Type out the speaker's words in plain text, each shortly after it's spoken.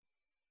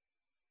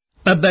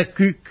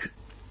Habakkuk,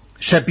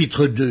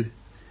 chapitre 2.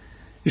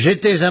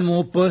 J'étais à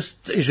mon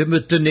poste et je me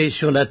tenais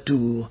sur la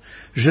tour.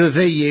 Je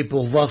veillais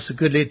pour voir ce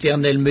que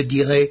l'Éternel me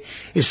dirait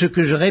et ce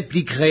que je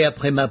répliquerais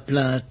après ma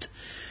plainte.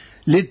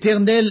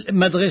 L'Éternel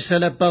m'adressa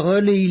la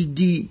parole et il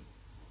dit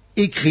 «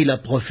 Écris la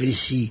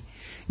prophétie,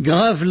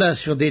 grave-la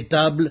sur des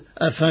tables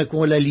afin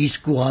qu'on la lise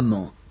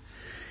couramment.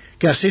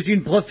 Car c'est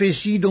une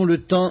prophétie dont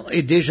le temps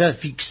est déjà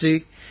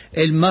fixé,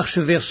 elle marche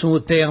vers son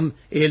terme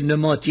et elle ne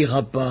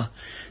mentira pas.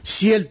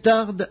 Si elle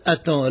tarde,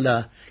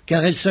 attends-la,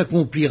 car elle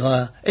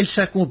s'accomplira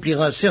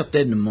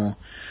certainement.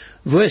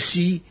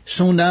 Voici,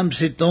 son âme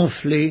s'est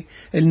enflée,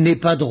 elle n'est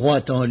pas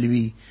droite en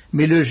lui,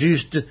 mais le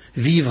juste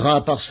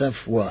vivra par sa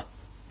foi.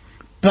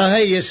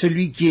 Pareil à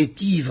celui qui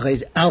est ivre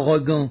et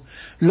arrogant,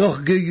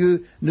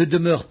 l'orgueilleux ne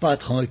demeure pas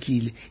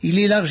tranquille, il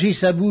élargit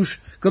sa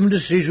bouche comme le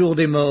séjour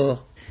des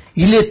morts.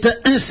 Il est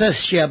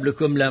insatiable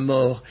comme la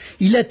mort,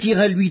 il attire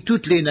à lui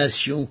toutes les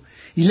nations,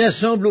 il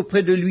assemble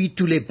auprès de lui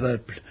tous les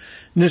peuples.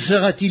 Ne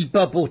sera-t-il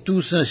pas pour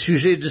tous un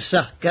sujet de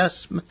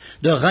sarcasme,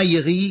 de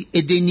raillerie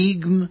et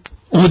d'énigme?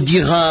 On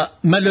dira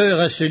 « Malheur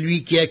à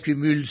celui qui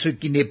accumule ce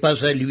qui n'est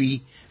pas à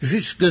lui,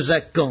 jusque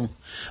à quand?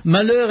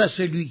 Malheur à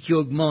celui qui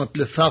augmente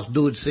le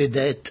fardeau de ses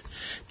dettes.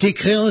 Tes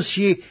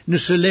créanciers ne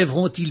se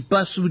lèveront-ils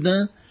pas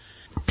soudain?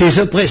 Tes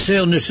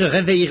oppresseurs ne se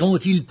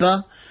réveilleront-ils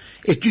pas?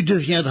 Et tu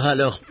deviendras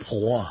leur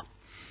proie.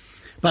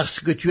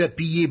 Parce que tu as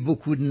pillé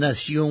beaucoup de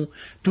nations,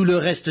 tout le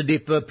reste des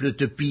peuples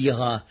te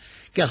pillera.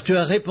 Car tu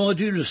as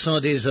répandu le sang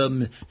des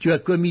hommes, tu as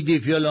commis des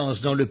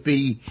violences dans le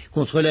pays,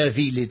 contre la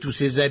ville et tous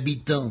ses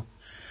habitants.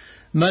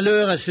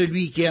 Malheur à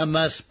celui qui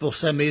amasse pour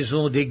sa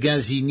maison des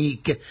gains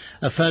iniques,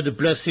 afin de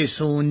placer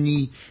son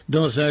nid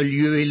dans un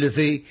lieu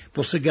élevé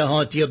pour se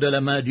garantir de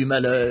la main du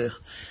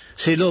malheur.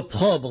 C'est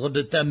l'opprobre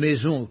de ta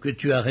maison que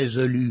tu as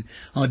résolu,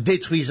 en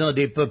détruisant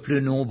des peuples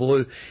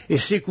nombreux, et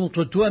c'est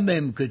contre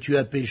toi-même que tu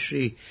as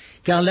péché,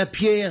 car la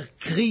pierre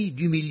crie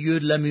du milieu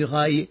de la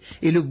muraille,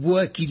 et le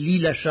bois qui lie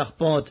la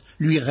charpente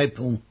lui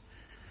répond.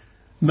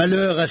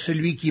 Malheur à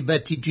celui qui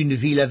bâtit une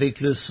ville avec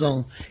le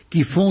sang,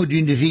 qui fonde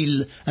une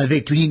ville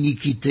avec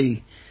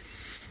l'iniquité.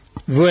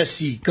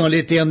 Voici, quand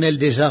l'Éternel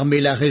des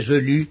armées l'a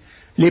résolu,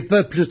 les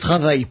peuples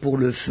travaillent pour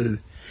le feu,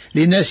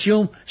 les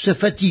nations se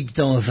fatiguent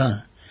en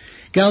vain.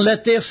 Car la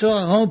terre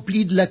sera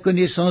remplie de la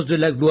connaissance de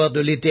la gloire de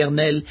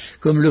l'Éternel,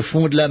 comme le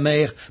fond de la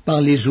mer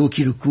par les eaux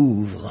qui le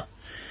couvrent.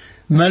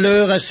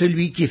 Malheur à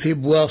celui qui fait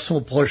boire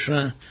son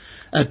prochain,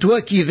 à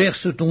toi qui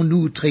verses ton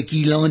outre et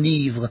qui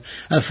l'enivre,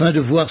 afin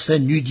de voir sa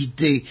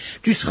nudité,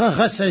 tu seras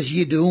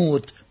rassasié de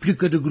honte plus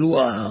que de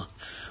gloire.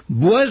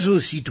 Bois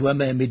aussi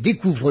toi-même et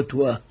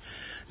découvre-toi.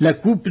 La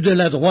coupe de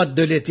la droite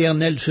de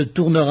l'Éternel se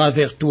tournera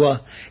vers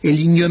toi, et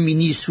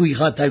l'ignominie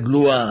souillera ta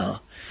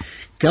gloire.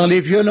 Car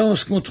les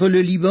violences contre le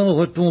Liban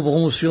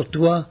retomberont sur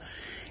toi,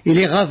 et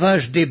les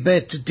ravages des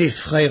bêtes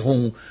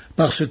t'effrayeront,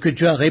 parce que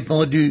tu as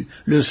répandu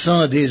le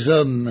sang des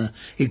hommes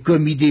et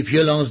commis des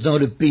violences dans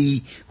le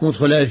pays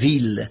contre la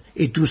ville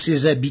et tous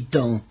ses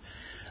habitants.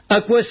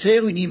 À quoi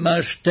sert une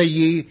image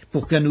taillée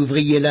pour qu'un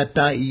ouvrier la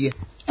taille?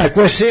 À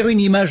quoi sert une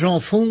image en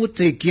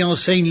fonte et qui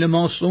enseigne le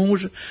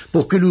mensonge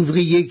pour que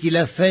l'ouvrier qui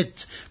l'a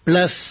faite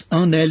place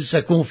en elle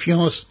sa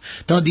confiance,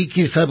 tandis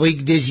qu'il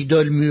fabrique des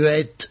idoles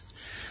muettes?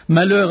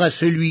 Malheur à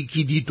celui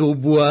qui dit au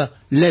bois,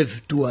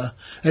 lève-toi,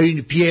 à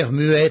une pierre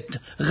muette,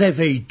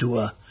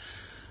 réveille-toi.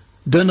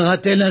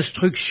 Donnera-t-elle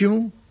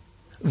instruction?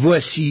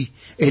 Voici,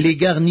 elle est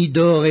garnie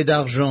d'or et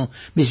d'argent,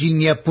 mais il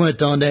n'y a point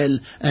en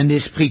elle un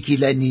esprit qui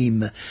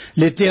l'anime.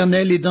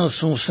 L'Éternel est dans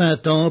son saint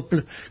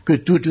temple, que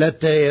toute la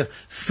terre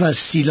fasse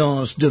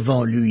silence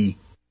devant lui.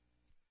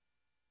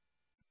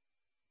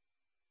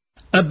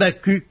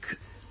 Habakkuk,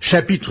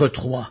 chapitre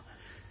 3.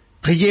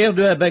 Prière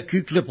de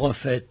Habakkuk le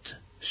prophète,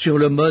 sur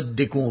le mode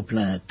des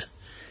complaintes.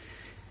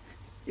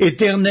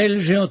 Éternel,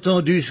 j'ai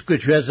entendu ce que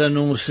tu as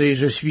annoncé,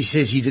 je suis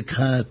saisi de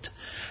crainte.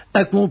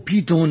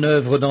 Accomplis ton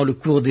œuvre dans le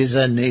cours des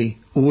années,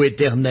 ô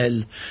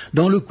Éternel,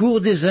 dans le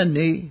cours des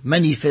années,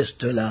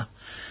 manifeste-la.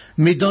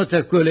 Mais dans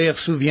ta colère,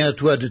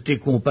 souviens-toi de tes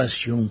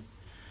compassions.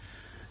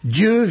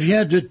 Dieu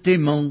vient de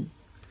Théman,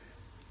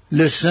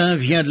 le Saint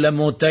vient de la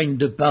montagne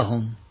de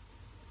Paran.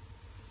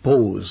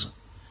 Pause.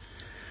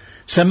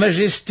 Sa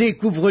majesté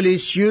couvre les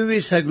cieux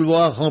et sa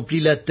gloire remplit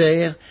la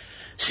terre.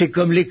 C'est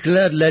comme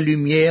l'éclat de la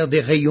lumière,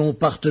 des rayons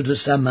partent de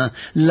sa main.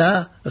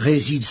 Là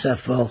réside sa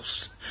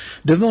force.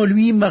 Devant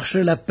lui marche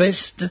la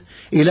peste,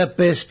 et la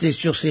peste est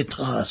sur ses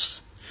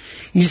traces.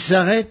 Il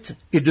s'arrête,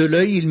 et de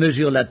l'œil il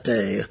mesure la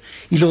terre.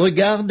 Il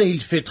regarde, et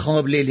il fait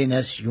trembler les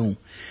nations.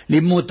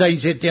 Les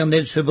montagnes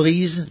éternelles se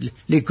brisent,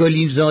 les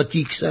collines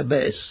antiques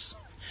s'abaissent.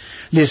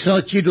 Les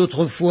sentiers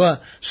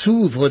d'autrefois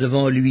s'ouvrent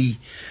devant lui.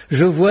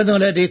 Je vois dans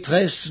la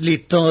détresse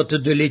les tentes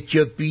de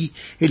l'Éthiopie,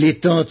 et les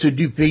tentes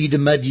du pays de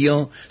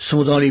Madian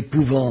sont dans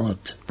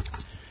l'épouvante.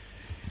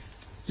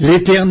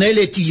 L'Éternel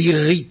est-il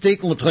irrité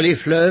contre les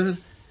fleuves?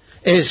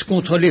 Est-ce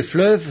contre les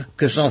fleuves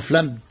que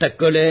s'enflamme ta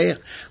colère,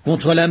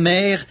 contre la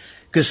mer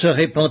que se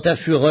répand ta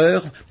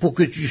fureur, pour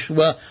que tu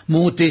sois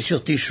monté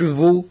sur tes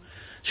chevaux,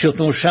 sur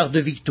ton char de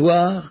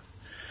victoire?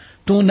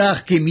 ton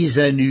arc est mis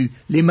à nu,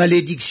 les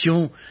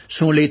malédictions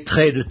sont les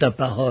traits de ta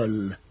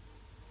parole.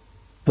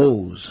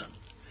 Pause.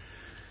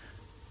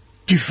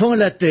 Tu fends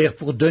la terre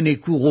pour donner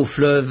cours au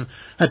fleuve,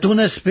 à ton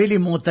aspect les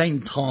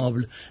montagnes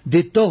tremblent,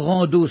 des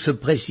torrents d'eau se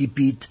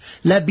précipitent,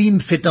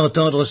 l'abîme fait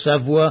entendre sa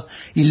voix,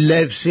 il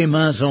lève ses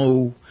mains en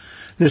haut.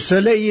 Le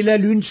soleil et la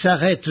lune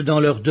s'arrêtent dans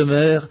leur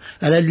demeure,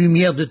 à la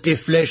lumière de tes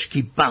flèches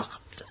qui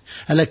partent,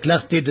 à la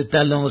clarté de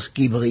ta lance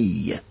qui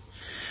brille.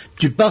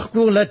 Tu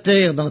parcours la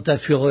terre dans ta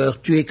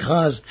fureur, tu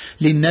écrases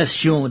les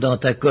nations dans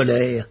ta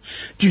colère.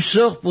 Tu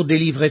sors pour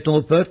délivrer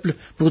ton peuple,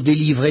 pour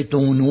délivrer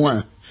ton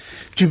oint.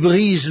 Tu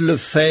brises le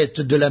faîte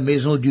de la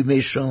maison du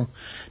méchant,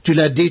 tu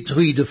la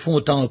détruis de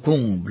fond en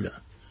comble.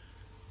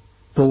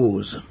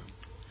 Pause.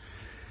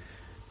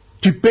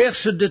 Tu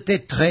perces de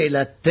tes traits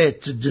la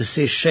tête de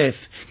ces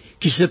chefs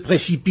qui se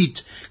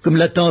précipitent comme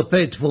la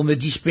tempête pour me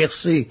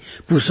disperser,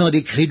 poussant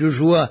des cris de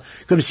joie,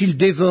 comme s'ils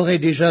dévoraient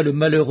déjà le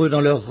malheureux dans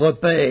leurs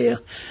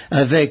repères.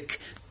 Avec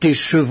tes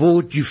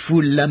chevaux tu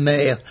foules la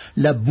mer,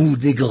 la boue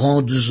des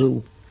grandes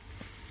eaux.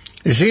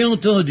 J'ai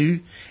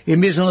entendu, et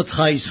mes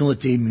entrailles sont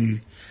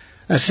émues.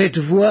 À cette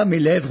voix, mes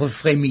lèvres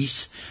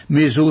frémissent,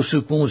 mes os se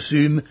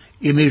consument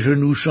et mes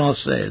genoux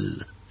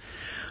chancellent.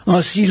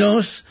 En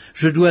silence,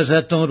 je dois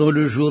attendre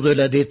le jour de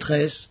la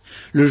détresse,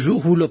 le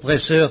jour où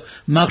l'oppresseur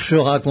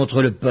marchera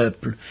contre le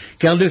peuple,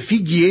 car le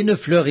figuier ne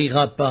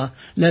fleurira pas,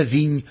 la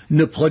vigne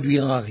ne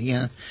produira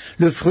rien,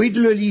 le fruit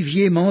de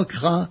l'olivier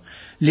manquera,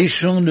 les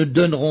champs ne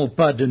donneront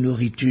pas de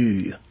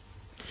nourriture.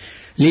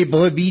 Les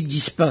brebis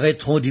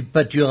disparaîtront du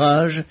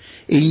pâturage,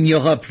 et il n'y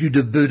aura plus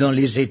de bœufs dans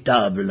les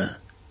étables.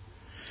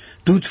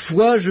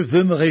 Toutefois, je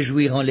veux me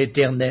réjouir en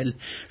l'Éternel,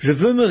 je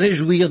veux me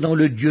réjouir dans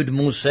le Dieu de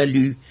mon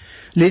salut.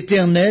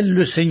 L'Éternel,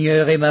 le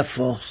Seigneur, est ma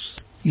force.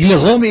 Il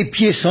rend mes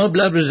pieds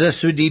semblables à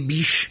ceux des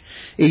biches,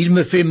 et il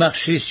me fait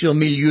marcher sur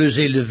mes lieux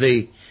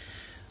élevés,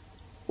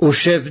 au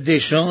chef des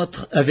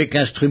chantres avec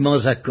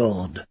instruments à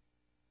cordes.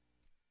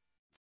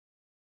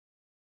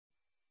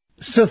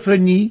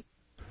 Sophonie,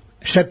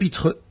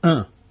 chapitre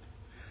 1.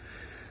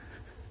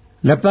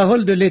 La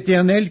parole de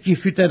l'Éternel qui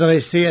fut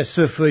adressée à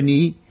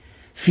Sophonie,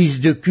 fils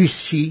de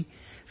Cussi,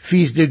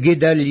 fils de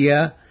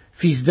Guédalia,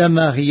 fils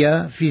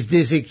d'Amaria, fils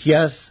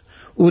d'Ézéchias,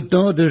 au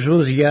temps de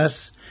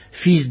Josias,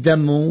 fils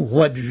d'Amon,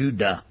 roi de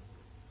Juda.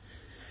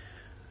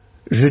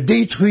 Je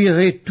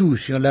détruirai tout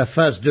sur la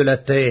face de la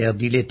terre,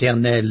 dit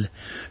l'Éternel.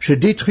 Je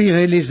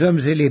détruirai les hommes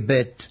et les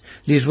bêtes,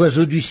 les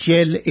oiseaux du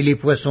ciel et les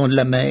poissons de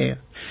la mer,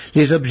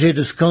 les objets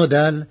de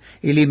scandale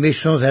et les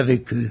méchants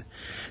avec eux.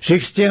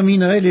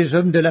 J'exterminerai les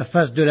hommes de la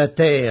face de la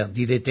terre,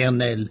 dit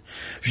l'Éternel.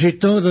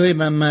 J'étendrai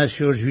ma main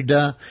sur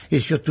Juda et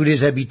sur tous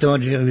les habitants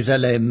de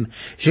Jérusalem.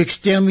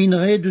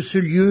 J'exterminerai de ce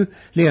lieu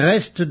les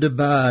restes de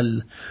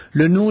Baal,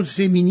 le nom de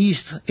ses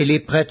ministres et les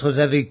prêtres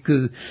avec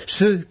eux,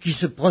 ceux qui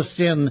se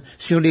prosternent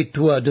sur les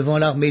toits devant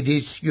l'armée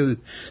des cieux,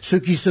 ceux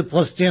qui se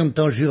prosternent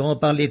en jurant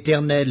par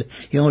l'Éternel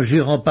et en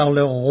jurant par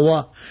leur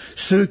roi,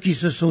 ceux qui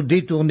se sont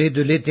détournés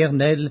de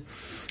l'Éternel,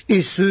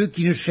 et ceux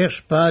qui ne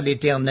cherchent pas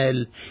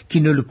l'Éternel, qui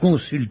ne le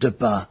consultent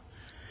pas.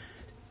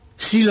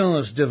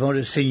 Silence devant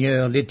le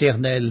Seigneur,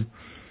 l'Éternel,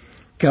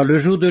 car le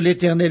jour de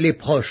l'Éternel est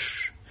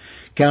proche,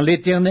 car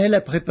l'Éternel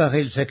a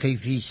préparé le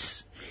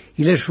sacrifice,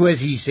 il a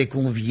choisi ses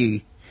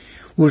conviés.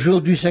 Au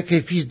jour du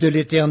sacrifice de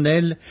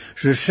l'Éternel,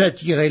 je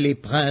châtierai les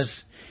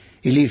princes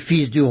et les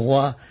fils du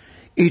roi,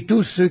 et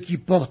tous ceux qui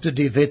portent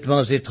des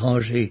vêtements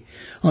étrangers.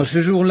 En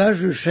ce jour-là,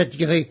 je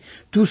châtierai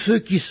tous ceux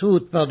qui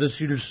sautent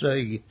par-dessus le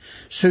seuil,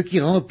 ceux qui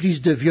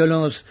remplissent de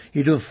violence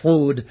et de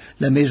fraude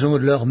la maison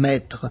de leur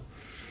maître.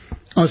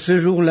 En ce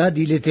jour-là,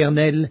 dit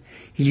l'Éternel,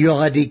 il y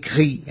aura des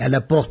cris à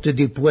la porte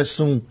des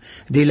poissons,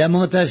 des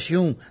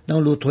lamentations dans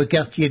l'autre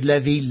quartier de la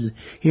ville,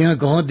 et un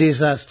grand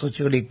désastre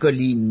sur les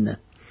collines.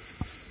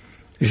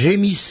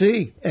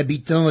 Gémissez,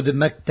 habitants de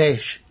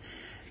Mactèche,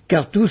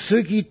 car tous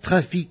ceux qui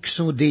trafiquent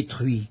sont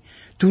détruits.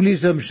 Tous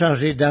les hommes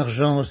chargés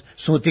d'argent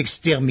sont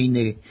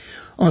exterminés.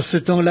 En ce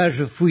temps-là,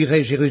 je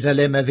fouillerai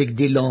Jérusalem avec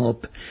des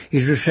lampes, et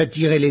je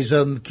châtierai les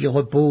hommes qui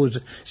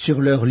reposent sur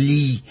leur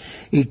lit,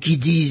 et qui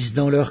disent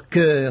dans leur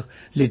cœur,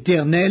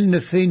 l'Éternel ne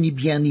fait ni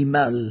bien ni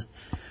mal.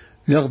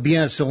 Leurs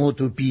biens seront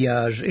au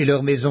pillage, et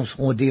leurs maisons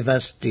seront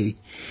dévastées.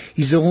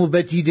 Ils auront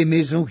bâti des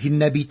maisons qu'ils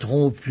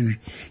n'habiteront plus.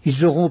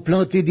 Ils auront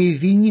planté des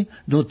vignes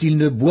dont ils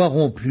ne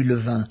boiront plus le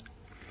vin.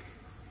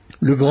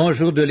 Le grand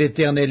jour de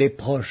l'Éternel est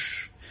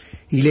proche.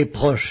 Il est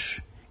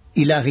proche,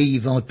 il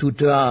arrive en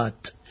toute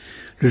hâte.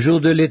 Le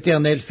jour de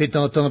l'Éternel fait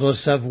entendre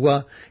sa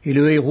voix, et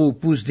le héros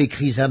pousse des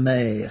cris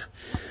amers.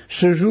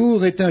 Ce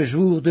jour est un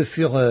jour de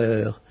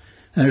fureur,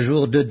 un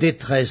jour de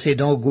détresse et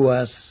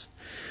d'angoisse,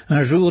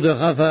 un jour de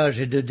ravage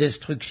et de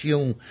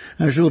destruction,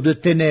 un jour de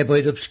ténèbres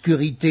et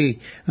d'obscurité,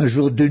 un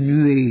jour de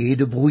nuées et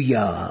de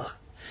brouillard.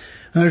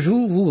 Un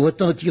jour où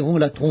retentiront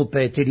la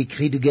trompette et les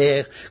cris de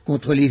guerre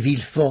contre les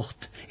villes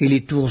fortes et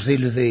les tours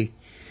élevées.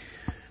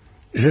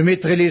 Je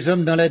mettrai les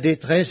hommes dans la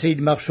détresse et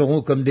ils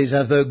marcheront comme des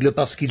aveugles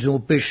parce qu'ils ont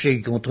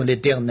péché contre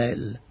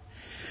l'Éternel.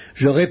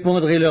 Je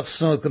répandrai leur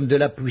sang comme de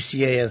la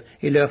poussière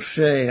et leur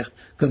chair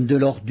comme de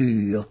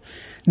l'ordure.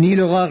 Ni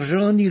leur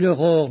argent ni leur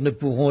or ne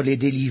pourront les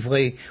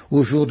délivrer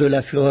au jour de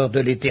la fureur de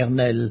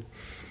l'Éternel.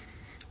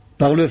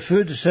 Par le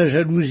feu de sa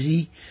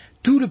jalousie,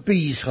 tout le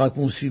pays sera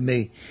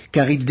consumé,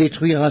 car il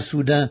détruira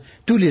soudain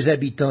tous les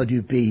habitants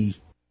du pays.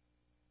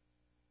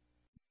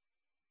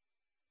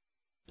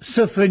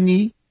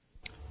 Sophonie,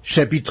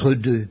 chapitre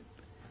 2.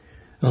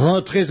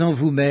 Rentrez en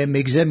vous-même,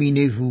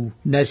 examinez-vous,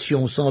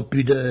 nations sans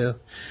pudeur,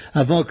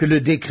 avant que le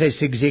décret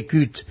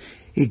s'exécute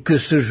et que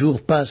ce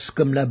jour passe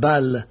comme la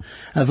balle,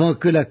 avant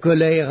que la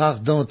colère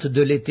ardente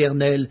de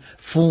l'Éternel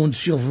fonde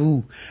sur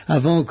vous,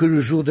 avant que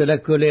le jour de la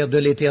colère de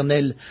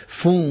l'Éternel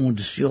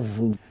fonde sur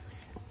vous.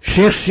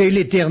 Cherchez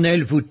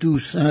l'Éternel, vous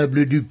tous,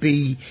 humbles du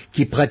pays,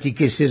 qui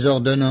pratiquez ses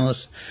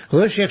ordonnances,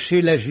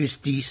 recherchez la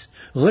justice,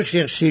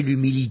 recherchez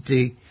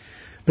l'humilité.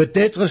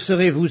 Peut-être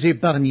serez-vous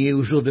épargnés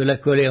au jour de la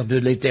colère de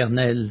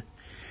l'Éternel.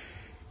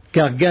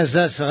 Car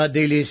Gaza sera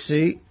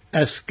délaissée,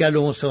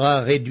 Ascalon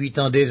sera réduite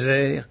en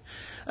désert,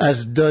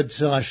 Asdod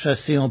sera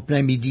chassé en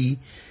plein midi,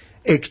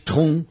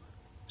 Ectron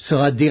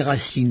sera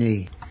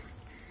déraciné.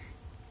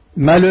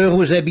 Malheur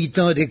aux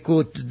habitants des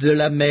côtes de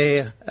la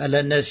mer, à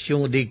la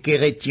nation des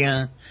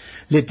Kérétiens.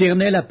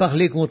 L'Éternel a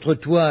parlé contre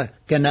toi,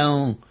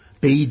 Canaan,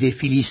 pays des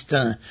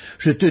Philistins.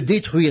 Je te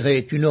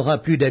détruirai, tu n'auras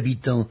plus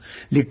d'habitants.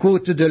 Les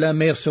côtes de la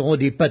mer seront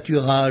des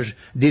pâturages,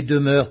 des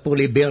demeures pour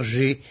les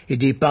bergers et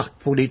des parcs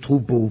pour les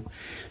troupeaux.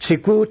 Ces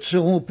côtes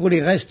seront pour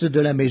les restes de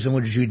la maison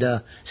de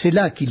Juda. C'est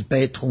là qu'ils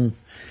paîtront.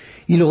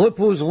 Ils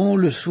reposeront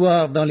le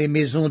soir dans les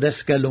maisons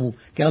d'Ascalon,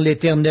 car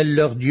l'Éternel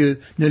leur Dieu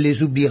ne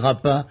les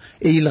oubliera pas,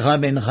 et il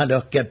ramènera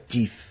leurs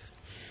captifs.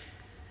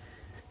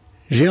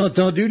 J'ai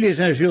entendu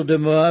les injures de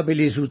Moab et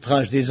les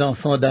outrages des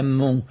enfants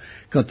d'Ammon,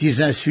 quand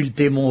ils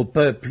insultaient mon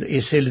peuple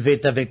et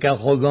s'élevaient avec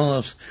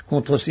arrogance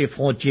contre ses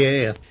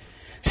frontières.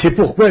 C'est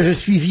pourquoi je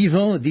suis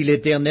vivant, dit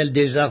l'Éternel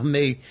des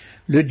armées,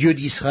 le Dieu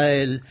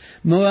d'Israël.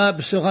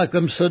 Moab sera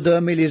comme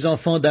Sodome et les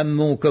enfants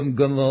d'Ammon comme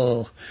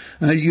Gomorrhe,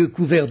 un lieu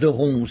couvert de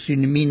ronces,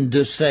 une mine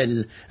de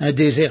sel, un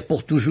désert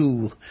pour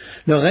toujours.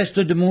 Le reste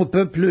de mon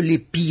peuple les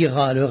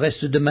pillera, le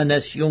reste de ma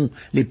nation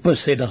les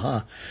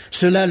possédera.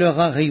 Cela leur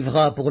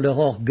arrivera pour leur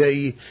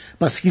orgueil,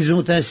 parce qu'ils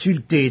ont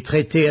insulté et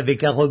traité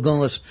avec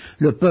arrogance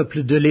le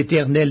peuple de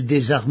l'Éternel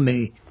des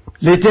armées.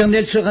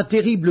 L'Éternel sera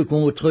terrible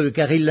contre eux,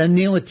 car il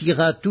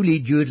anéantira tous les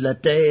dieux de la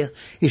terre,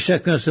 et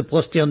chacun se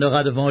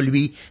prosternera devant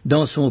lui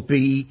dans son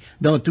pays,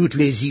 dans toutes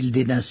les îles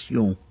des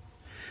nations.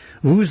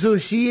 Vous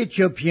aussi,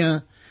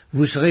 Éthiopiens,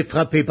 vous serez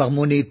frappés par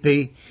mon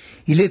épée.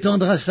 Il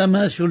étendra sa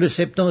main sur le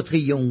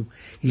septentrion,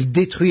 il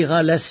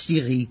détruira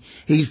l'Assyrie,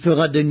 et il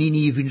fera de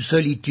Ninive une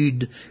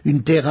solitude,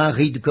 une terre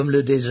aride comme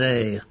le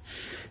désert.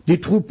 Des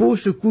troupeaux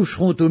se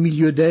coucheront au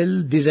milieu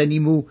d'elle, des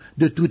animaux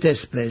de toute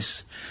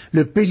espèce.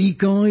 Le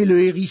pélican et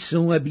le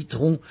hérisson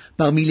habiteront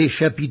parmi les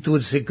chapiteaux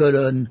de ses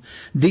colonnes.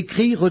 Des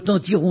cris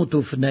retentiront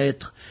aux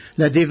fenêtres.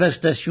 La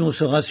dévastation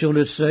sera sur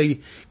le seuil,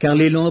 car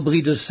les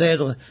lambris de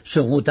cèdre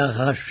seront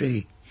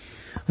arrachés.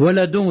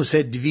 Voilà donc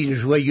cette ville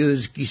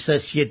joyeuse qui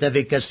s'assied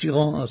avec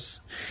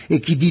assurance, et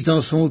qui dit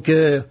en son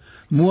cœur,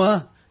 «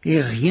 Moi, et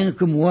rien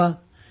que moi ».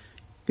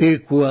 Et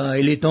quoi,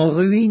 elle est en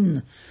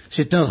ruine?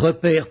 C'est un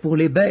repère pour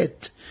les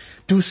bêtes.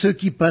 Tous ceux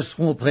qui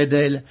passeront près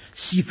d'elle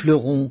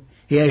siffleront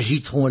et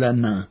agiteront la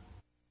main.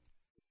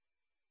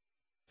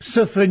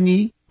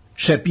 Sophonie,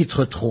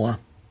 chapitre 3.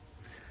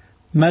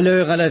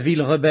 Malheur à la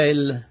ville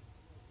rebelle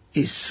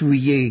et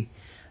souillée,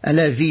 à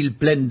la ville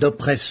pleine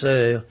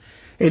d'oppresseurs.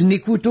 Elle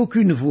n'écoute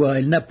aucune voix,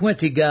 elle n'a point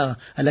égard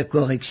à la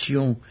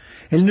correction.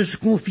 Elle ne se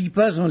confie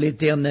pas en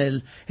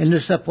l'Éternel, elle ne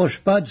s'approche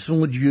pas de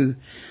son Dieu.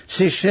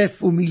 Ses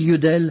chefs au milieu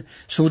d'elle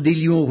sont des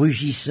lions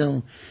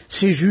rugissants,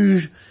 ses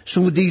juges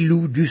sont des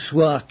loups du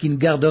soir qui ne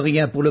gardent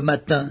rien pour le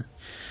matin.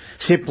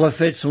 Ses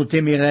prophètes sont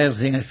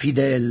téméraires et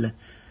infidèles.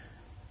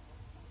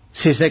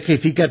 Ses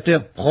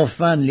sacrificateurs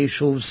profanent les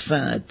choses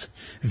saintes,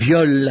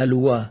 violent la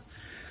loi.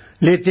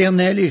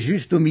 L'Éternel est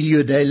juste au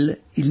milieu d'elle,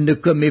 il ne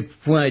commet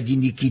point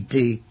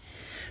d'iniquité.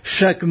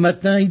 Chaque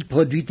matin, il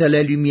produit à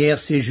la lumière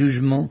ses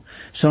jugements,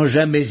 sans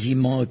jamais y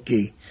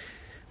manquer.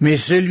 Mais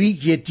celui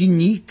qui est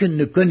inique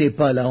ne connaît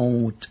pas la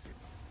honte.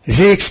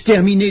 J'ai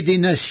exterminé des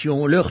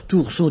nations, leurs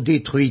tours sont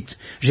détruites,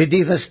 j'ai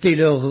dévasté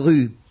leurs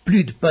rues,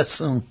 plus de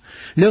passants.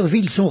 Leurs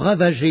villes sont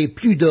ravagées,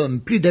 plus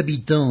d'hommes, plus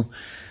d'habitants.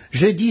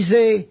 Je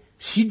disais,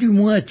 si du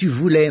moins tu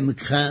voulais me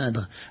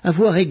craindre,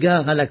 avoir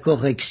égard à la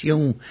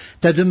correction,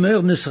 ta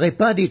demeure ne serait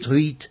pas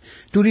détruite,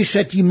 tous les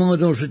châtiments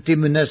dont je t'ai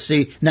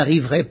menacé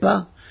n'arriveraient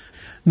pas.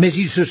 Mais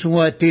ils se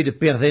sont hâtés de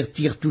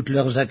pervertir toutes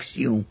leurs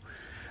actions.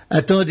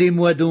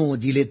 Attendez-moi donc,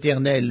 dit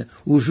l'Éternel,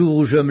 au jour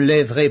où je me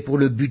lèverai pour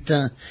le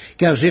butin,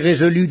 car j'ai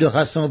résolu de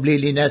rassembler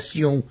les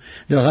nations,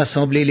 de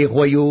rassembler les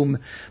royaumes,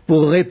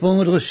 pour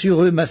répandre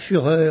sur eux ma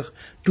fureur,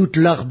 toute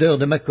l'ardeur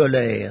de ma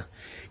colère,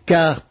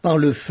 car par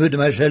le feu de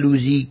ma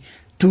jalousie,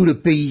 tout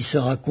le pays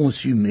sera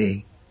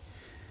consumé.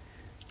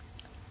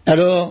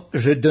 Alors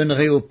je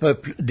donnerai au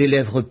peuple des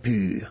lèvres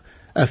pures,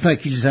 afin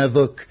qu'ils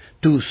invoquent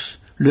tous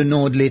le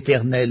nom de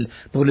l'Éternel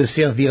pour le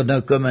servir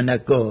d'un commun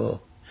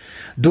accord.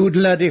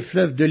 D'au-delà des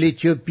fleuves de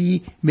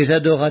l'Éthiopie, mes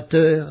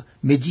adorateurs,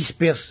 mes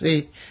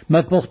dispersés,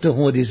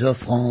 m'apporteront des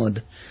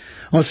offrandes.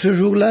 En ce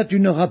jour-là, tu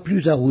n'auras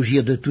plus à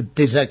rougir de toutes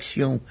tes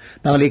actions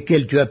par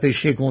lesquelles tu as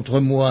péché contre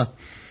moi,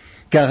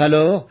 car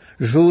alors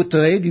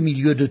j'ôterai du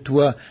milieu de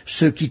toi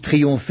ceux qui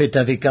triomphaient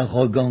avec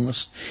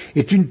arrogance,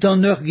 et tu ne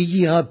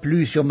t'enorgueilliras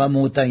plus sur ma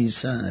montagne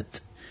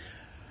sainte.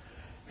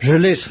 Je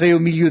laisserai au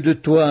milieu de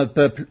toi un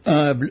peuple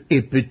humble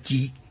et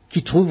petit,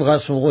 qui trouvera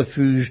son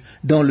refuge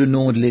dans le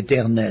nom de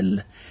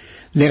l'Éternel.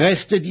 Les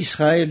restes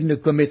d'Israël ne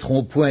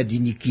commettront point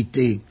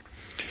d'iniquité.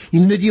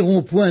 Ils ne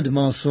diront point de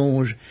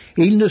mensonge,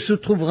 et il ne se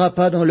trouvera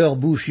pas dans leur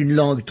bouche une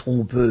langue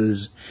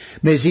trompeuse.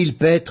 Mais ils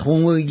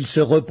paîtront, ils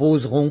se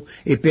reposeront,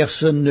 et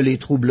personne ne les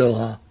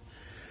troublera.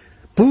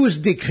 Pousse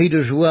des cris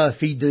de joie,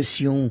 fille de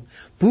Sion,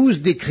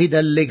 pousse des cris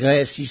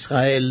d'allégresse,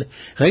 Israël.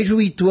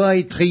 Réjouis-toi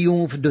et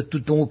triomphe de tout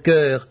ton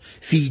cœur,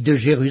 fille de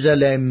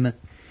Jérusalem.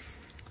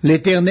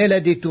 L'Éternel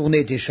a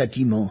détourné tes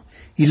châtiments,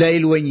 il a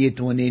éloigné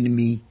ton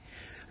ennemi.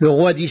 Le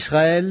roi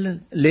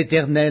d'Israël,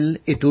 l'Éternel,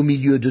 est au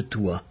milieu de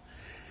toi.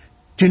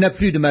 Tu n'as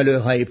plus de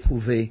malheur à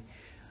éprouver.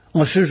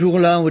 En ce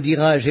jour-là, on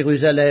dira à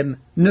Jérusalem,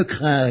 ne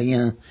crains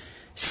rien.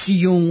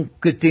 Sion,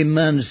 que tes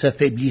mains ne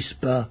s'affaiblissent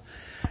pas.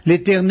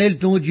 L'Éternel,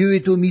 ton Dieu,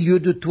 est au milieu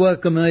de toi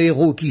comme un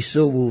héros qui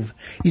sauve.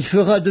 Il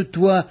fera de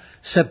toi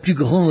sa plus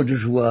grande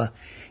joie.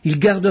 Il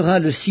gardera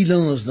le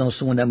silence dans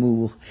son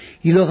amour.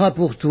 Il aura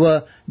pour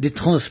toi des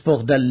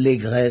transports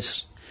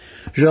d'allégresse.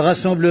 Je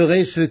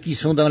rassemblerai ceux qui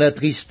sont dans la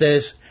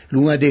tristesse,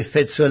 loin des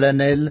fêtes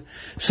solennelles,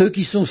 ceux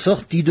qui sont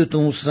sortis de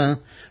ton sein,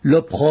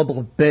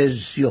 l'opprobre pèse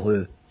sur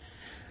eux.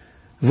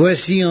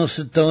 Voici en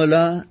ce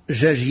temps-là,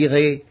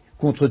 j'agirai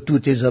contre tous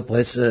tes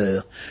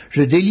oppresseurs.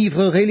 Je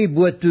délivrerai les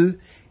boiteux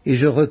et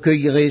je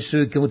recueillerai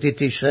ceux qui ont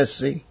été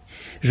chassés.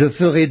 Je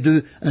ferai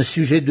d'eux un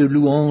sujet de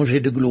louange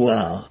et de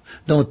gloire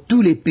dans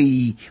tous les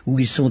pays où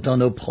ils sont en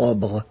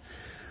opprobre.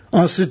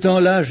 En ce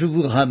temps-là, je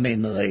vous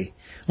ramènerai.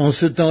 En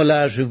ce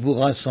temps-là, je vous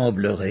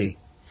rassemblerai.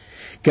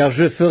 Car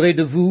je ferai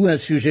de vous un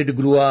sujet de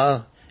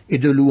gloire et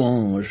de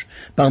louange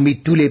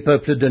parmi tous les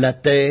peuples de la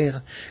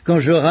terre, quand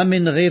je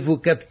ramènerai vos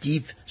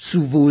captifs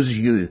sous vos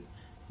yeux,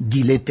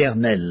 dit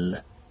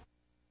l'Éternel.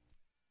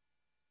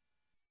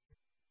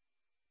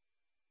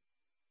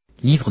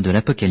 Livre de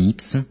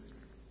l'Apocalypse,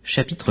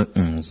 chapitre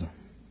 11.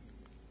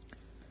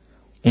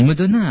 On me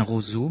donna un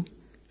roseau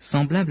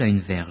semblable à une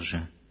verge,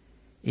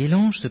 et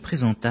l'ange se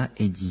présenta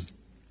et dit,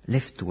 «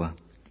 Lève-toi,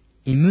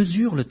 et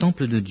mesure le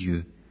temple de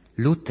Dieu,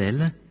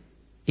 l'autel,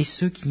 et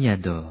ceux qui y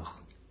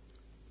adorent.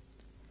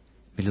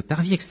 Mais le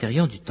parvis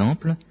extérieur du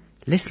temple,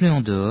 laisse-le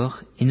en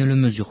dehors et ne le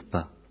mesure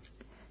pas,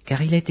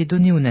 car il a été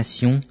donné aux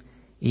nations,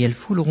 et elles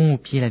fouleront aux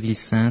pieds la ville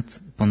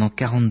sainte pendant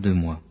 42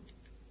 mois.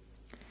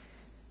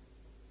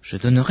 Je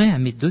donnerai à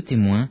mes 2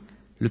 témoins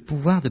le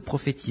pouvoir de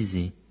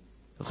prophétiser,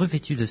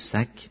 revêtus de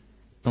sacs,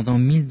 pendant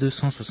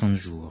 1260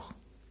 jours.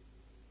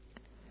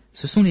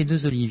 Ce sont les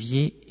 2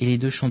 oliviers et les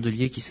 2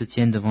 chandeliers qui se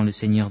tiennent devant le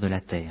Seigneur de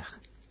la terre.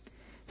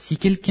 Si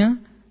quelqu'un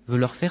veut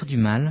leur faire du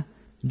mal,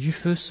 du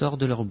feu sort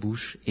de leur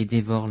bouche et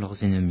dévore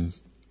leurs ennemis.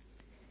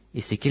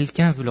 Et si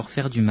quelqu'un veut leur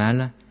faire du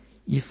mal,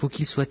 il faut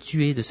qu'il soit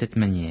tué de cette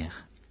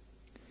manière.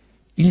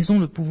 Ils ont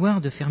le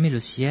pouvoir de fermer le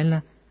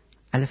ciel,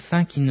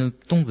 afin qu'il ne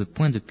tombe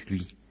point de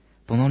pluie,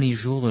 pendant les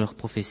jours de leur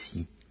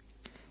prophétie.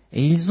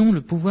 Et ils ont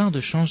le pouvoir de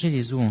changer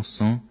les eaux en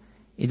sang,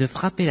 et de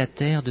frapper la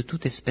terre de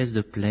toute espèce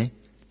de plaie,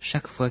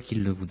 chaque fois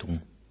qu'ils le voudront.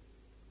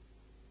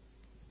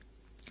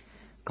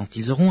 Quand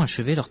ils auront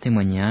achevé leur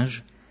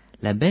témoignage,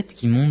 la bête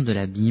qui monte de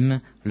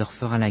l'abîme leur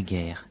fera la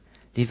guerre,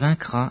 les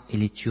vaincra et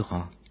les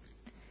tuera.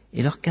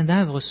 Et leurs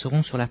cadavres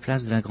seront sur la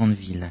place de la grande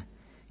ville,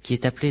 qui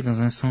est appelée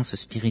dans un sens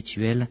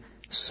spirituel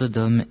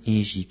Sodome et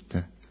Égypte,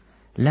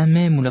 là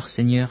même où leur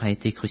Seigneur a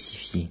été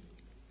crucifié.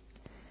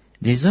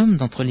 Les hommes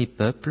d'entre les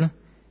peuples,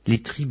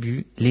 les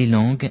tribus, les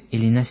langues et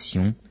les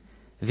nations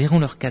verront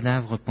leurs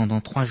cadavres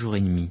pendant 3 jours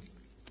et demi,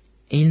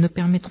 et ils ne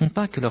permettront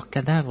pas que leurs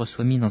cadavres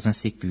soient mis dans un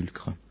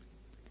sépulcre.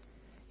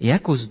 Et à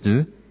cause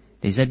d'eux,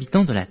 les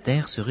habitants de la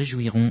terre se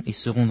réjouiront et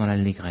seront dans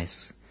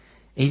l'allégresse,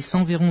 et ils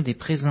s'enverront des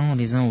présents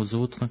les uns aux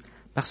autres,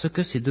 parce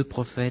que ces 2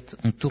 prophètes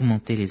ont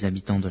tourmenté les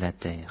habitants de la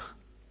terre.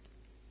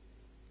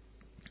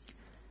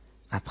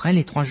 Après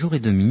les 3 jours et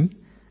demi,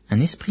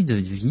 un esprit de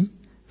vie,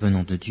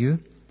 venant de Dieu,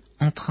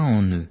 entra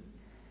en eux,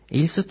 et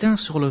ils se tinrent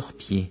sur leurs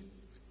pieds,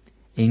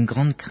 et une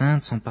grande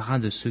crainte s'empara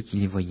de ceux qui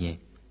les voyaient.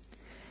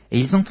 Et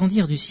ils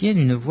entendirent du ciel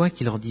une voix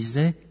qui leur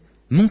disait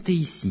 « Montez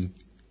ici !»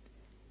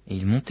 Et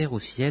ils montèrent au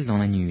ciel dans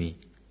la nuée,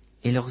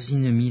 et leurs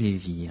ennemis les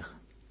virent.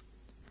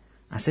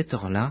 À cette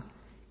heure-là,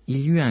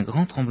 il y eut un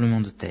grand tremblement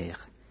de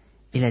terre,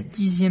 et la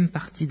 10e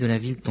partie de la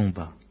ville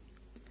tomba.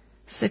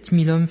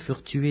 7000 hommes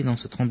furent tués dans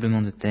ce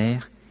tremblement de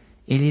terre,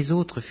 et les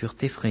autres furent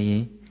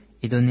effrayés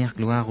et donnèrent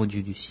gloire au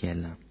Dieu du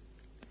ciel.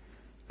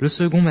 Le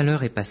second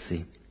malheur est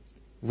passé.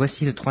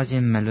 Voici le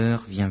 3e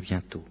malheur vient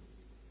bientôt.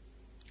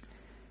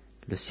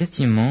 Le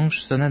 7e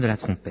ange sonna de la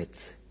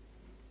trompette,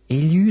 et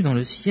il y eut dans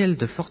le ciel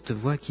de fortes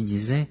voix qui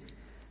disaient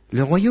 «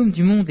 Le royaume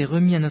du monde est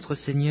remis à notre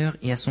Seigneur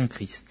et à son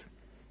Christ,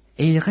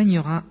 et il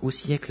régnera au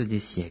siècle des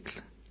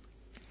siècles. »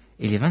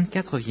 Et les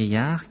 24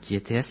 vieillards qui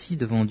étaient assis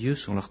devant Dieu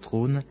sur leur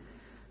trône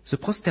se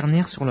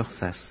prosternèrent sur leurs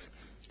faces,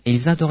 et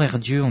ils adorèrent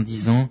Dieu en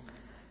disant :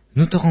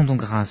 Nous te rendons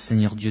grâce,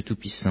 Seigneur Dieu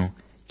Tout-Puissant,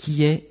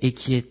 qui est et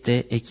qui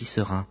était et qui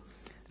sera,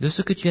 de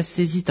ce que tu as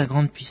saisi ta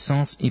grande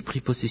puissance et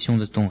pris possession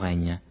de ton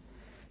règne.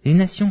 Les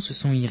nations se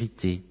sont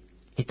irritées,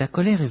 et ta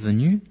colère est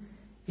venue,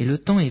 et le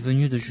temps est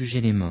venu de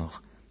juger les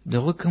morts, de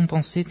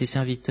récompenser tes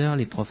serviteurs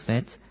les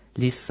prophètes,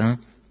 les saints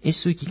et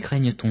ceux qui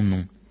craignent ton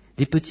nom,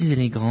 les petits et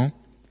les grands,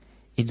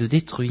 et de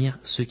détruire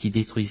ceux qui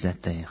détruisent la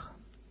terre.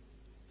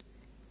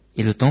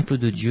 Et le temple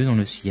de Dieu dans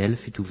le ciel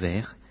fut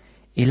ouvert,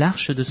 et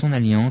l'arche de son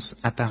alliance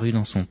apparut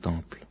dans son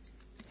temple.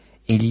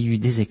 Et il y eut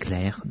des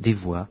éclairs, des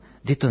voix,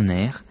 des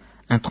tonnerres,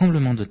 un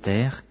tremblement de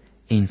terre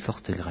et une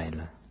forte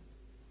grêle.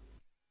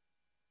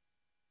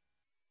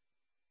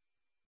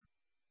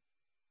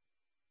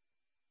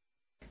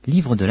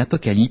 Livre de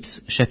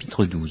l'Apocalypse,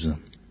 chapitre 12.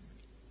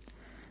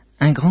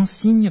 Un grand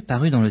signe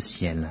parut dans le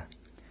ciel.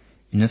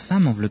 Une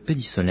femme enveloppée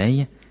du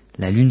soleil,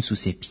 la lune sous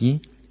ses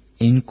pieds,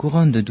 et une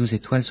couronne de 12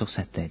 étoiles sur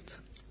sa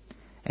tête.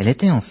 Elle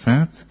était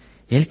enceinte,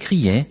 et elle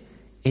criait,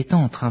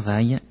 étant en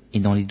travail et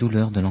dans les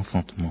douleurs de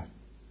l'enfantement.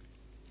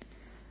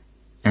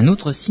 Un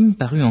autre signe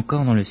parut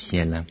encore dans le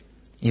ciel,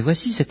 et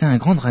voici c'était un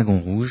grand dragon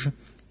rouge,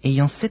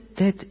 ayant 7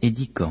 têtes et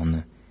 10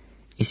 cornes,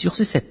 et sur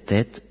ces 7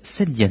 têtes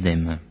 7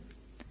 diadèmes.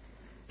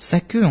 Sa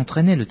queue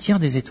entraînait le tiers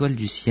des étoiles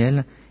du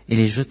ciel et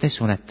les jetait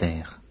sur la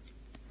terre.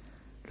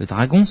 Le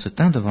dragon se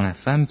tint devant la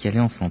femme qui allait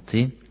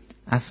enfanter,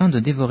 afin de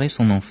dévorer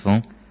son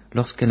enfant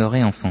lorsqu'elle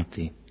aurait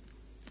enfanté.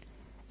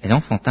 Elle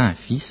enfanta un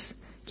fils,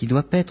 qui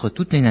doit paître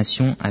toutes les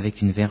nations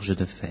avec une verge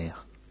de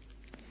fer.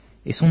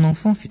 Et son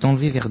enfant fut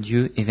enlevé vers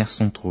Dieu et vers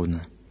son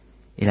trône.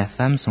 Et la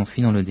femme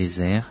s'enfuit dans le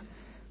désert,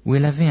 où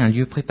elle avait un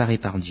lieu préparé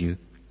par Dieu,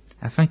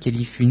 afin qu'elle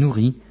y fût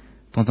nourrie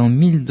pendant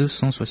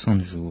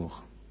 1260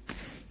 jours.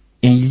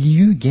 Et il y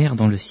eut guerre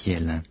dans le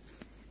ciel.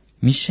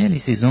 Michel et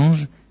ses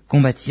anges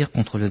combattirent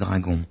contre le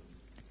dragon.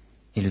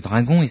 Et le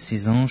dragon et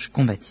ses anges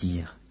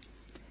combattirent.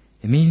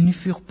 Mais ils ne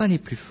furent pas les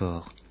plus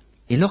forts,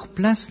 et leur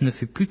place ne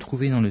fut plus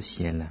trouvée dans le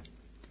ciel.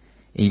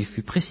 Et il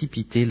fut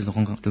précipité, le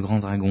grand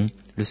dragon,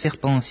 le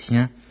serpent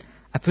ancien,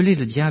 appelé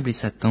le diable et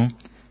Satan,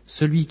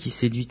 celui qui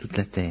séduit toute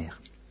la terre.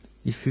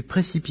 Il fut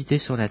précipité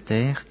sur la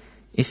terre,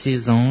 et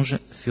ses anges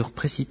furent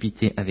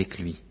précipités avec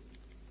lui.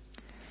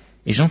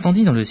 Et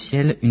j'entendis dans le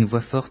ciel une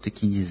voix forte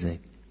qui disait :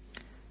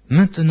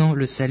 Maintenant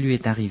le salut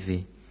est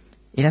arrivé,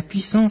 et la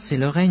puissance et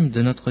le règne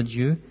de notre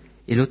Dieu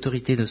et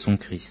l'autorité de son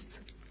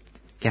Christ.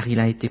 Car il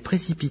a été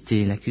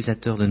précipité,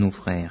 l'accusateur de nos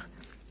frères,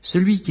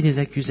 celui qui les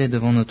accusait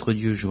devant notre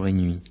Dieu jour et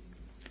nuit.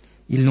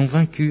 Ils l'ont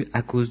vaincu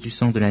à cause du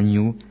sang de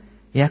l'agneau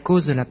et à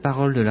cause de la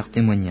parole de leur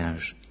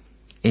témoignage,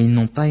 et ils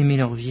n'ont pas aimé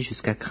leur vie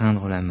jusqu'à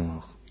craindre la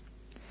mort.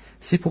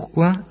 C'est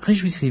pourquoi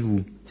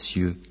réjouissez-vous,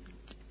 cieux,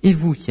 et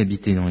vous qui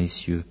habitez dans les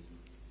cieux.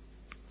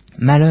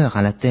 Malheur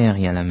à la terre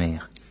et à la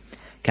mer,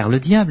 car le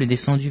diable est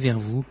descendu vers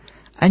vous,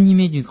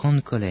 animé d'une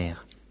grande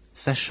colère,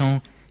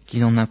 sachant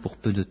qu'il en a pour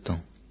peu de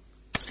temps.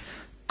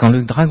 Quand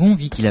le dragon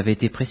vit qu'il avait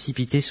été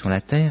précipité sur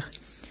la terre,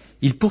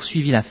 il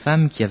poursuivit la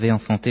femme qui avait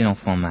enfanté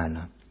l'enfant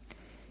mâle.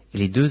 Et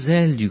les 2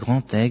 ailes du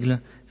grand aigle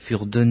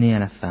furent données à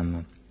la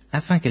femme,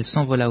 afin qu'elle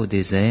s'envolât au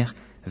désert,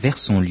 vers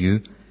son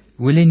lieu,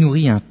 où elle est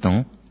nourrie un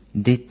temps,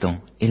 des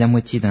temps et la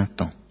moitié d'un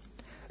temps,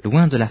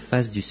 loin de la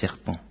face du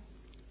serpent.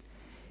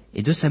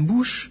 Et de sa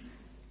bouche,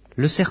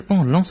 le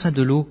serpent lança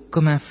de l'eau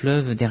comme un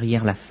fleuve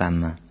derrière la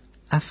femme,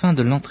 afin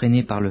de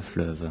l'entraîner par le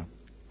fleuve.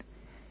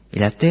 Et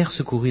la terre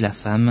secourut la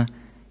femme,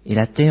 et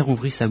la terre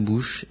ouvrit sa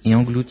bouche et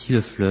engloutit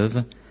le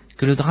fleuve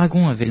que le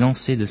dragon avait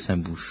lancé de sa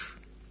bouche.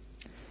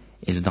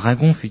 Et le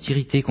dragon fut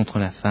irrité contre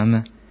la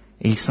femme,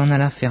 et il s'en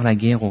alla faire la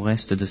guerre au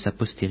reste de sa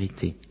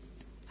postérité,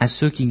 à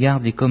ceux qui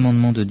gardent les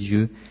commandements de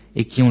Dieu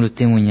et qui ont le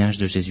témoignage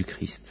de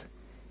Jésus-Christ.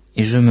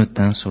 Et je me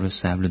tins sur le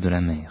sable de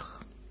la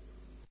mer.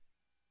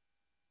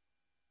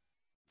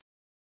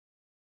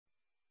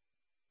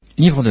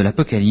 Livre de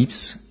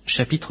l'Apocalypse,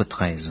 chapitre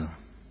 13.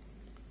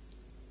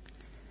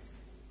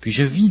 Puis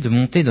je vis de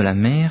monter de la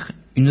mer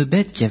une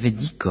bête qui avait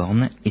 10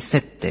 cornes et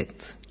 7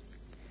 têtes,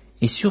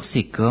 et sur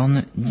ces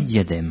cornes 10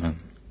 diadèmes,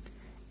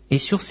 et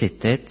sur ses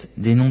têtes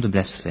des noms de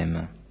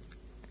blasphème.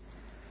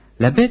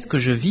 La bête que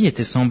je vis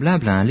était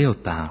semblable à un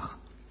léopard.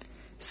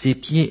 Ses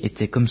pieds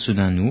étaient comme ceux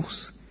d'un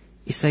ours,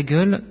 et sa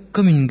gueule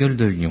comme une gueule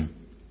de lion.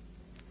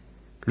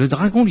 Le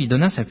dragon lui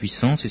donna sa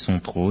puissance et son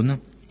trône,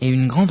 et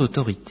une grande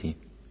autorité.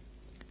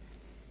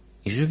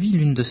 Et je vis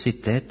l'une de ses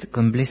têtes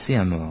comme blessée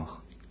à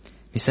mort,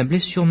 mais sa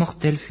blessure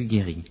mortelle fut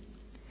guérie.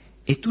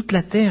 Et toute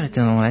la terre était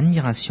dans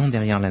l'admiration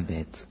derrière la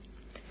bête.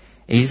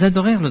 Et ils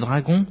adorèrent le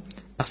dragon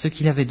parce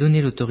qu'il avait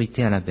donné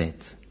l'autorité à la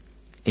bête.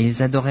 Et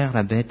ils adorèrent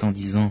la bête en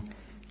disant :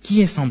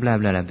 Qui est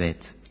semblable à la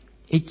bête ?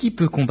 Et qui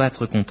peut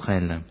combattre contre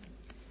elle ?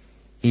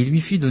 Et il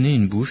lui fut donné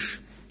une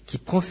bouche qui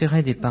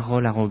proférait des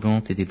paroles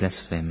arrogantes et des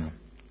blasphèmes.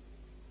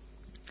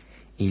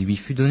 Et il lui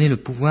fut donné le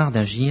pouvoir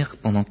d'agir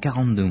pendant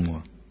 42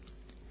 mois.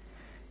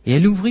 Et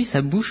elle ouvrit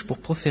sa bouche pour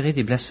proférer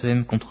des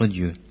blasphèmes contre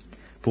Dieu,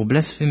 pour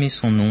blasphémer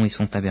son nom et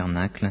son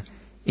tabernacle,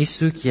 et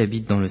ceux qui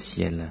habitent dans le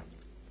ciel.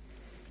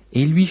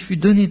 Et il lui fut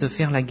donné de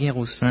faire la guerre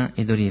aux saints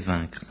et de les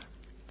vaincre.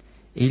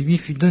 Et il lui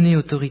fut donné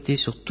autorité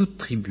sur toute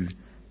tribu,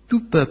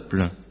 tout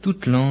peuple,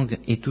 toute langue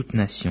et toute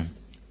nation.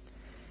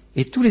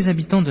 Et tous les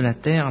habitants de la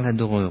terre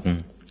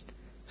l'adoreront,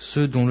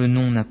 ceux dont le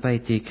nom n'a pas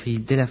été écrit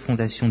dès la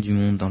fondation du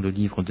monde dans le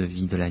livre de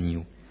vie de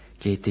l'agneau,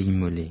 qui a été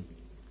immolé.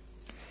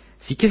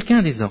 Si quelqu'un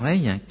a des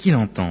oreilles, qu'il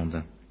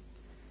entende.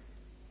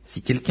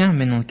 Si quelqu'un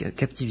mène en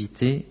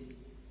captivité,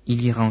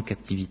 il ira en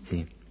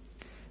captivité.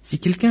 Si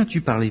quelqu'un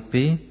tue par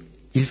l'épée,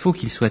 il faut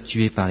qu'il soit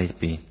tué par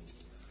l'épée.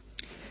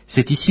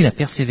 C'est ici la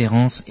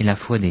persévérance et la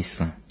foi des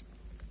saints.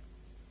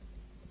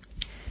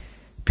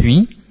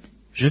 Puis,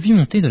 je vis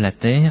monter de la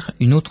terre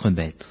une autre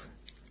bête,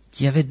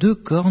 qui avait 2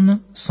 cornes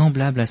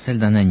semblables à celles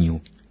d'un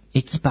agneau,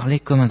 et qui parlait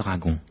comme un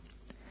dragon.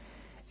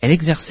 Elle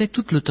exerçait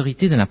toute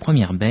l'autorité de la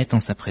première bête en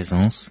sa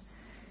présence,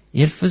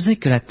 et elle faisait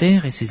que la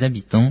terre et ses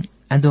habitants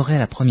adoraient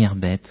la première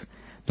bête,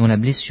 dont la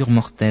blessure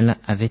mortelle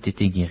avait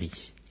été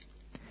guérie.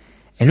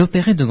 Elle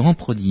opérait de grands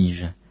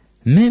prodiges,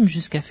 même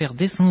jusqu'à faire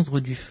descendre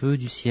du feu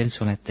du ciel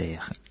sur la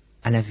terre,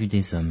 à la vue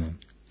des hommes.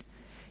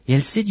 Et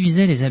elle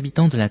séduisait les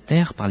habitants de la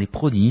terre par les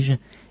prodiges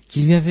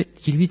qui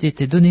lui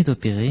étaient donnés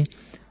d'opérer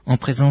en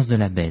présence de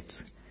la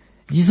bête,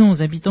 disant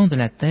aux habitants de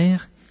la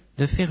terre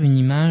de faire une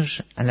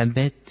image à la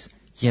bête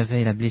qui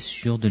avait la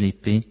blessure de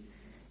l'épée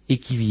et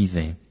qui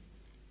vivait.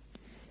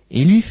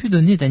 Et il lui fut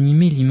donné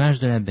d'animer l'image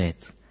de la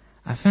bête,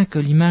 afin que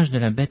l'image de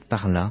la bête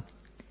parlât,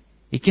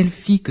 et qu'elle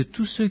fit que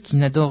tous ceux qui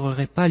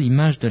n'adoreraient pas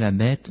l'image de la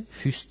bête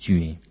fussent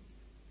tués.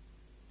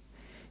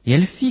 Et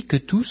elle fit que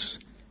tous,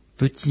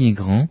 petits et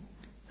grands,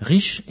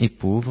 riches et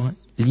pauvres,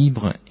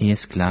 libres et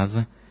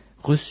esclaves,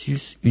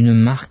 reçussent une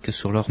marque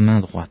sur leur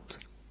main droite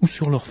ou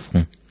sur leur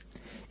front,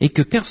 et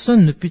que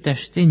personne ne put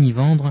acheter ni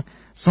vendre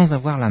sans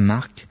avoir la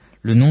marque,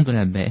 le nom de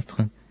la bête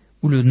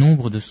ou le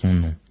nombre de son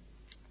nom.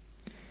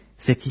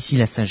 C'est ici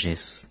la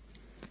sagesse.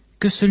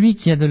 Que celui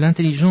qui a de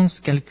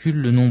l'intelligence calcule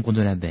le nombre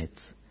de la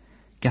bête,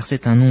 car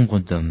c'est un nombre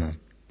d'hommes,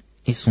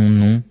 et son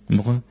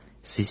nombre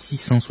c'est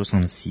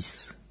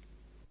 666.